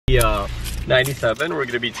The 97, we're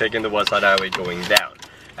gonna be taking the West Side Highway going down.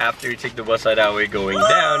 After you take the West Side Highway going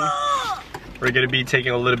down, we're gonna be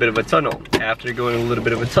taking a little bit of a tunnel. After going a little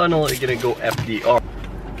bit of a tunnel, you're gonna go FDR.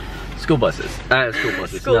 School buses. School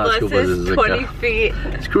buses. School buses, 20 feet.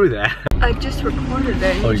 Screw that. I just recorded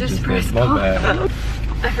it. Oh, you just pressed my bad.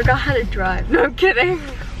 I forgot how to drive. No, I'm kidding.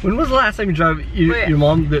 When was the last time you drove? Wait, your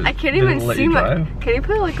mom did. I can't even see my. Can you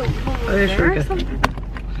put like a little yeah, sure, or something?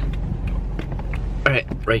 Alright,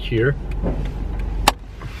 right here.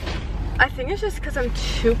 I think it's just because I'm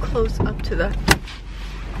too close up to the.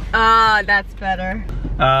 Ah, that's better.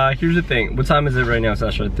 Here's the thing. What time is it right now,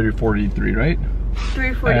 Sasha? 3:43, right?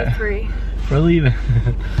 3:43. We're leaving.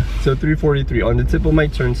 So 3:43 on the tip of my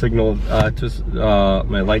turn signal,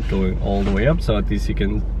 my light going all the way up, so at least you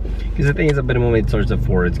can. Because the thing is, a bit when it starts at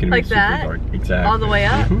 4, it's gonna be super dark. Exactly. All the way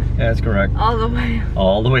up. Mm-hmm. Yeah, that's correct. All the way up.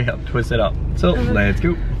 All the way up. Twist it up. So let's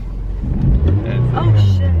go. Oh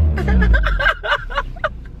shit.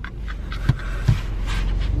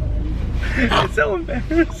 It's so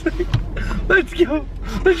embarrassing. Let's go.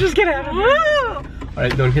 Let's just get out of here.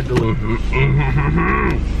 Alright, don't hit the loop.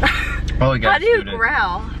 Oh, how do you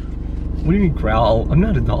growl? What do you mean growl? I'm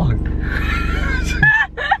not a dog.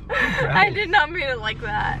 I did not mean it like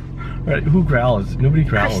that. Alright, who growls? Nobody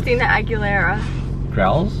growls. Christina Aguilera.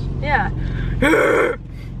 Growls? Yeah.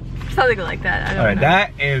 Something like that. I don't know. Alright,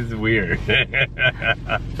 that is weird.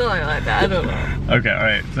 Something like that. I don't know. Okay,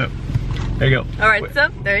 alright, so there you go. Alright, so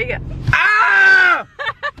there you go. Ah!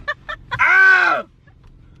 Ah!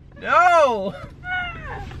 No!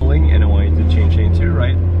 And I want you to change to your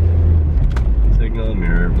right. Signal,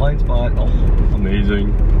 mirror, blind spot. Oh,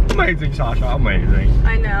 amazing. Amazing, Sasha, amazing.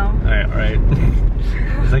 I know. Alright.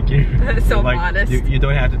 It's like you. So like, modest. You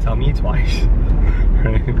don't have to tell me twice.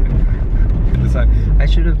 Right? I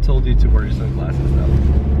should have told you to wear your sunglasses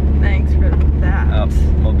though. Thanks for that. Oh,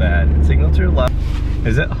 my bad. Signal to your left.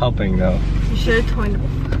 Is it helping though? You should have told me.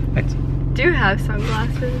 Do you have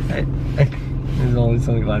sunglasses? There's the only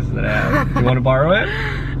sunglasses that I have. You want to borrow it?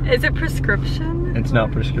 Is it prescription? It's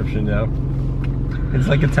not prescription though. It's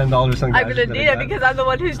like a $10 sunglasses. I'm gonna need it because I'm the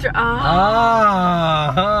one who's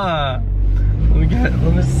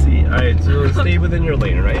Let me see. Alright, so stay within your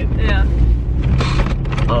lane, right? Yeah.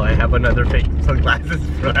 Oh, I have another fake sunglasses.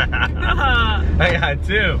 I got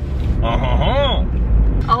two.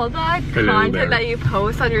 All that content that you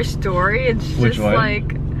post on your story, it's just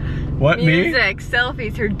like what, music,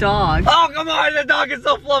 selfies, your dog. Oh, come on, the dog is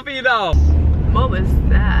so fluffy though. What was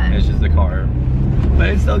that? It's just the car. But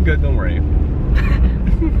it's still good, don't worry.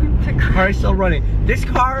 The car is still running. This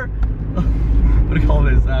car, what do you call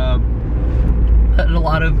this? A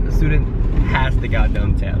lot of students pass the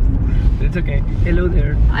goddamn test. But it's okay. Hello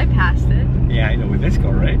there. I passed it. Yeah, I know, with this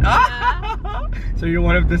car, right? Yeah. So you're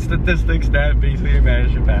one of the statistics that basically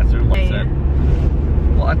managed to pass their set.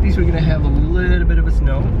 Well, at least we're gonna have a little bit of a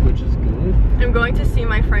snow, which is good. I'm going to see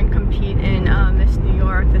my friend compete in Miss New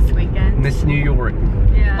York this weekend. Miss New York.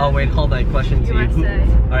 Yeah. Oh wait, hold on. Question to you.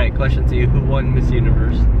 All right, question to you. Who won Miss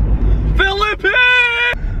Universe? Philippines.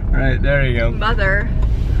 All right, there you go. Mother.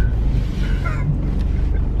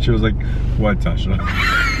 She was like, "What, Tasha?"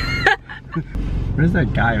 Where's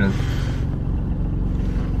that guy?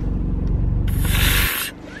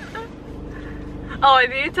 Oh, I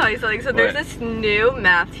need to tell you something. So there's this new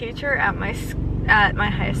math teacher at my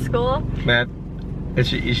high school. Math?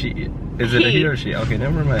 Is it a he or she? Okay,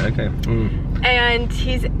 never mind. Okay. And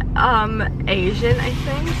he's Asian, I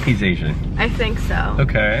think. He's Asian. I think so.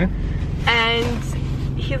 Okay. And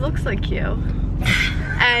he looks like you.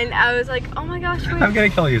 And I was like, oh my gosh, wait. I'm gonna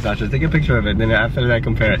kill you, Sasha. Take a picture of it, then after that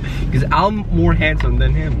compare it. Because I'm more handsome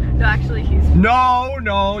than him. No, actually he's...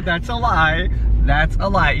 No, that's a lie. That's a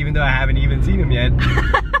lie, even though I haven't even seen him yet.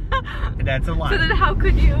 That's a lie. So then how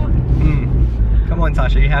could you... Come on,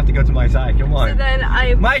 Sasha, you have to go to my side. Come on. So then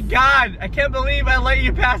My God, I can't believe I let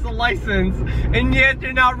you pass the license, and yet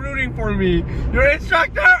you're not rooting for me. Your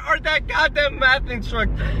instructor or that goddamn math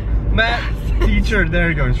instructor? Math teacher, there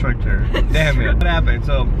you go, instructor. Damn it, what happened?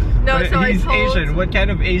 So, no, so he's Asian. What kind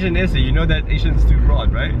of Asian is he? You know that Asian's too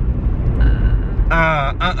broad, right?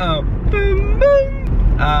 Boom, boom.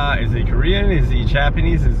 Is he Korean? Is he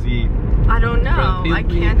Japanese? Is he... I don't know. I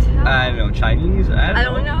can't tell. I don't know. Chinese? I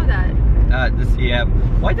don't know that. Does he have...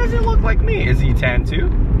 Why does he look like me? Is he tan too?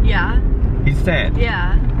 Yeah. He's tan?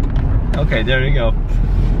 Yeah. Okay, there you go.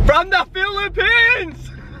 From the Philippines!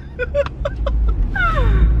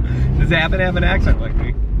 Does he happen to have an accent like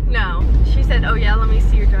me? No. She said, oh yeah, let me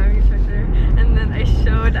see your driving instructor. And then I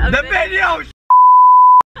showed the video!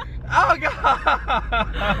 Oh God!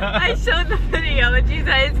 I showed the video and she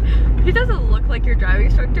says, he doesn't look like your driving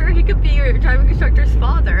instructor. He could be your driving instructor's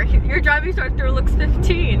father. your driving instructor looks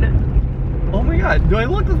 15. Oh my god, do I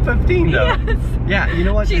look like 15 though? Yes. Yeah, you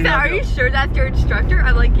know what? She's like, are you sure that's your instructor?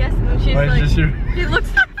 I'm like, yes. And then she's like, he looks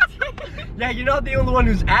 15. Yeah, you're not the only one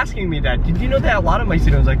who's asking me that. Did you know that a lot of my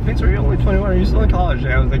students are like, Vince, are you only 21? Are you still in college?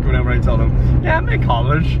 And I was like, whenever I tell them, yeah, I'm in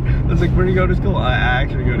college. I was like, where do you go to school? I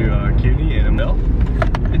actually go to CUNY, and I'm no.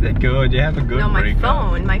 Is that good? You have a good break.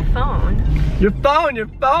 No, my phone. Your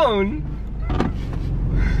phone!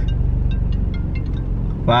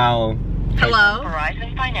 Wow. Hello?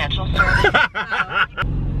 Verizon Financial Service.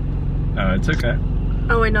 It's okay.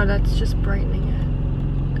 Oh wait, no, that's just brightening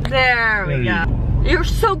it. There we go. You're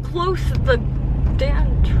so close to the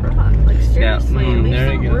damn truck. Like seriously, leave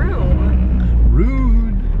some room.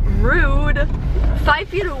 Rude. 5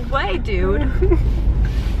 feet away, dude.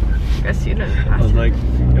 Guess you didn't have to.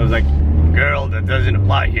 It was like, girl, that doesn't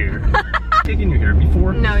apply here. Taken you here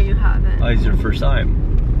before? No, you haven't. Oh, it's your first time.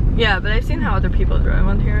 Yeah, but I've seen how other people drive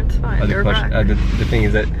on here. It's fine. The thing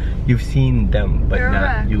is that you've seen them, but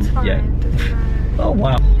not you yet. Oh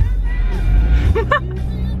wow.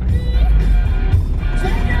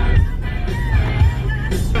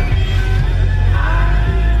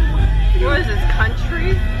 What is this,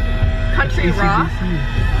 country? Country rock?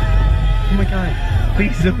 Oh my god,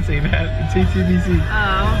 please don't say that. It's ACDC.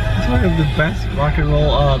 Oh. It's one of the best rock and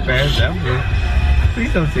roll bands ever.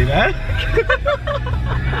 Please don't say that.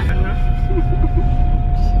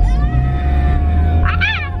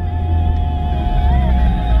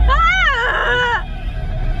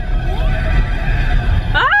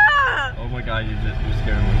 Oh my god, you're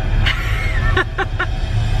scaring me.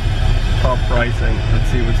 Top pricing. Let's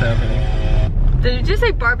see what's happening. Did you just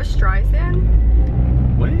say Barbra Streisand?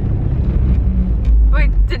 What?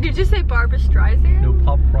 Wait, did you just say Barbra Streisand? No,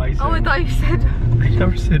 pop pricing. Oh, I thought you said... I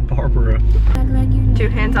never said Barbara. 2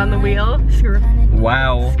 hands on the wheel. Screw.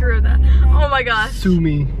 Wow. Screw that. Oh my gosh. Sue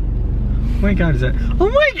me. Oh my god, is that... Oh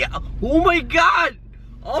my god! Oh my god!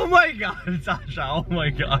 Oh my god, Sasha, oh my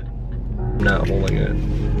god. I'm not holding it.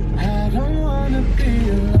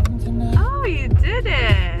 Oh, you did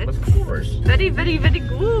it. Of course. Very, very, very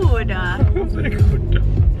good. Very good.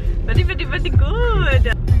 Very, very, very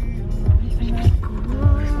good.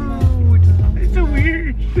 It's so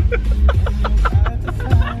weird.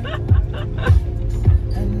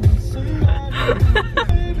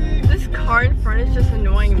 This car in front is just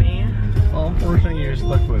annoying me. Well, unfortunately, you're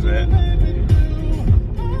stuck with it.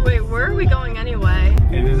 Wait, where are we going anyway?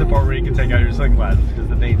 It is a part where you can take out your sunglasses because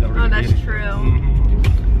the thing's already. Oh, that's true.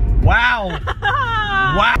 Mm-hmm. Wow!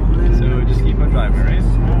 Wow! So just keep on driving, right?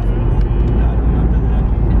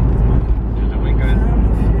 You're doing good.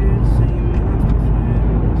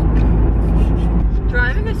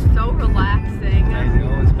 Driving is so relaxing. I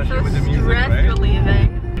know, especially so with the music, stress right? relieving.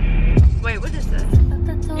 Wait, what is this?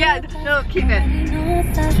 Yeah, no, keep it.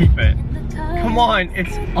 Keep it. Come on,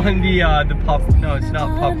 it's on the pop. No, it's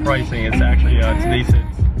not pop pricing. It's actually it's Nascent.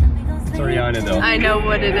 It's Ariana though. I know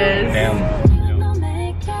what it is. Damn.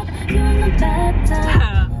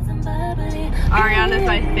 Ariana's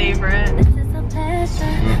my favorite.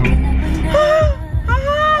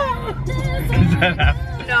 Does that happen?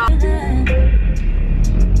 No.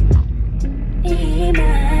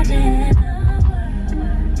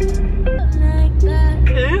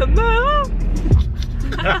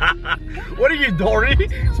 What are you, Dory?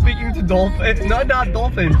 Speaking to dolphins? No, not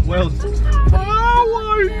dolphins. Whales.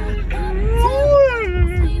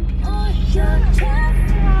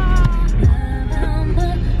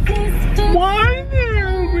 Why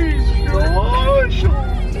did we Sasha?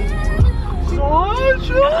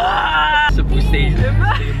 Simply say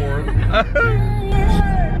more.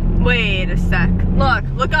 Wait a sec.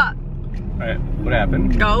 Look up. Alright, what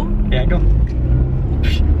happened? Go. Yeah, go.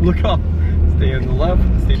 Look up. Stay on the left.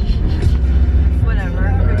 Stay. Whatever.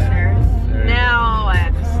 Who cares? Now I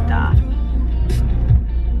have to stop.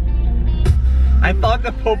 I thought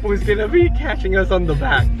the Pope was gonna be catching us on the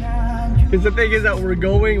back. Because the thing is that we're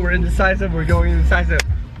indecisive, we're going indecisive.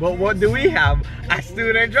 But what do we have? A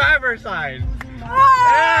student driver sign.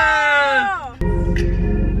 Oh!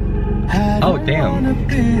 Oh damn.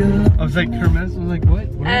 I was like, Hermes, I was like, what?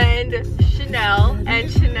 And Chanel.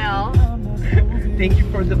 Thank you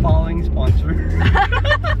for the following sponsor.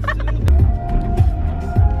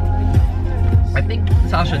 I think,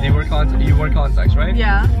 Sasha, you wear contacts, right?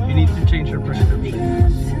 Yeah. You need to change your prescription.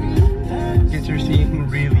 Because you're seeing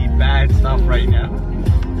really bad stuff right now.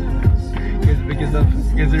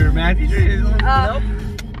 Because your math teacher is nope.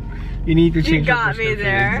 You need to change You got me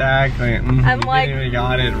there. Exactly. I'm like, you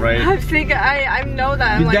got it right. I'm thinking, I know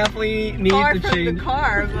that. I'm you like, definitely need far to from change. the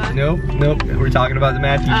car, but... Nope. We're talking about the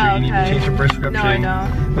math teacher. Oh, You need to change your prescription. No, I know.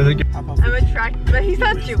 Like, I'm attracted, but he's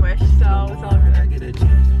not Jewish, so it's all good.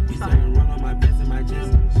 It's fine.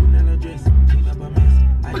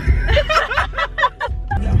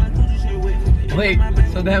 Wait,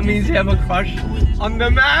 so that means you have a crush on the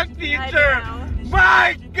math teacher?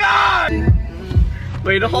 My God!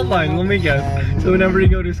 Wait, hold on, let me guess. So whenever you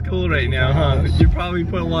go to school right now, huh? You probably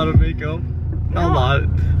put a lot of makeup. No. A lot.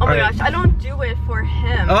 Oh my gosh, I don't do it for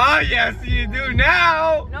him. Oh yes, you do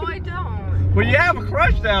now. No, I don't. Well, you have a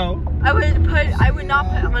crush now. I would not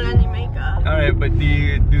put on any makeup. All right, but do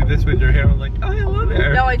you do this with your hair? Like, oh, hello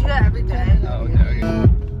there. No, I do that every day. Oh, okay.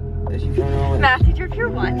 Math teacher, if you're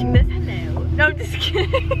watching this, hello. No, I'm just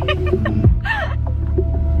kidding.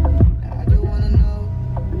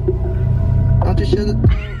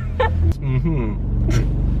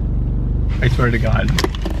 I swear to God.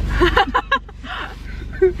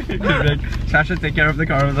 Like, Sasha, take care of the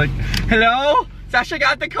car. I was like, hello? Sasha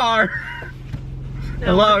got the car. No,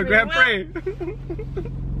 hello, Grand Prix.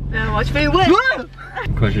 Now watch me win.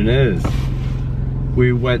 Question is,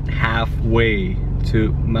 we went halfway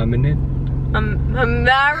to Mamanet.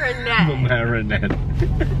 Marinette. Mamaret.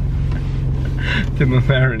 To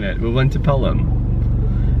Mamaret. We went to Pelham.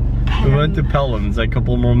 We went to Pelham's. A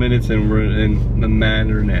couple more minutes and we're in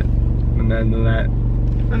Mamaret.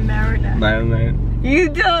 Mamaret. You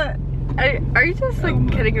don't. Are you just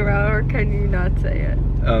like kidding around, or can you not say it?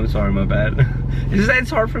 Oh, I'm sorry, my bad. It's just that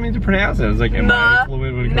it's hard for me to pronounce it. It's like, am I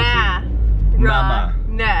fluent when it comes to Mama.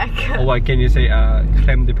 Neck. Oh, what can you say?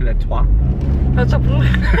 Crème de pilatoire. That's a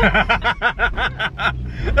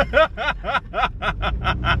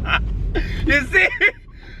You see?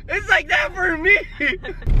 It's like that for me.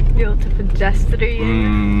 Yield to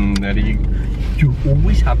pedestrian. You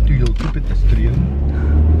always have to yield to pedestrian.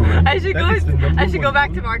 I should go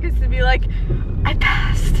back to Marcus and be like, I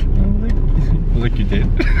passed. Like you did.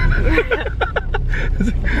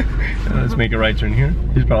 Let's make a right turn here.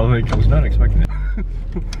 He's probably like, I was not expecting it.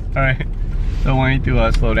 Alright, so I want you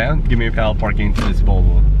to slow down. Give me a parallel parking to this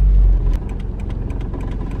Volvo.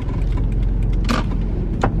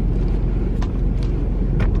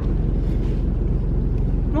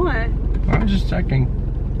 What? I'm just checking.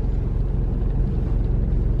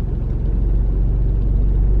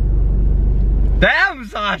 Damn,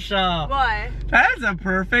 Sasha! What? That's a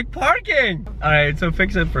perfect parking! Alright, so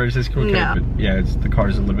fix it first. It's crooked. No. Yeah, the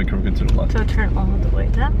car's a little bit crooked to the left. So turn all the way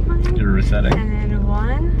that way. You're resetting. And then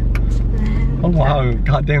one. And then oh wow,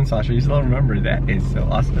 goddamn Sasha, you still remember that. Is so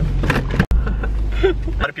awesome. A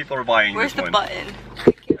lot of people are buying Where's this one. Where's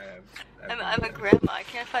the button? I'm a grandma. I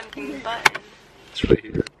can't find the button. It's right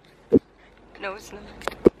here. No, it's not.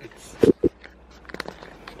 It's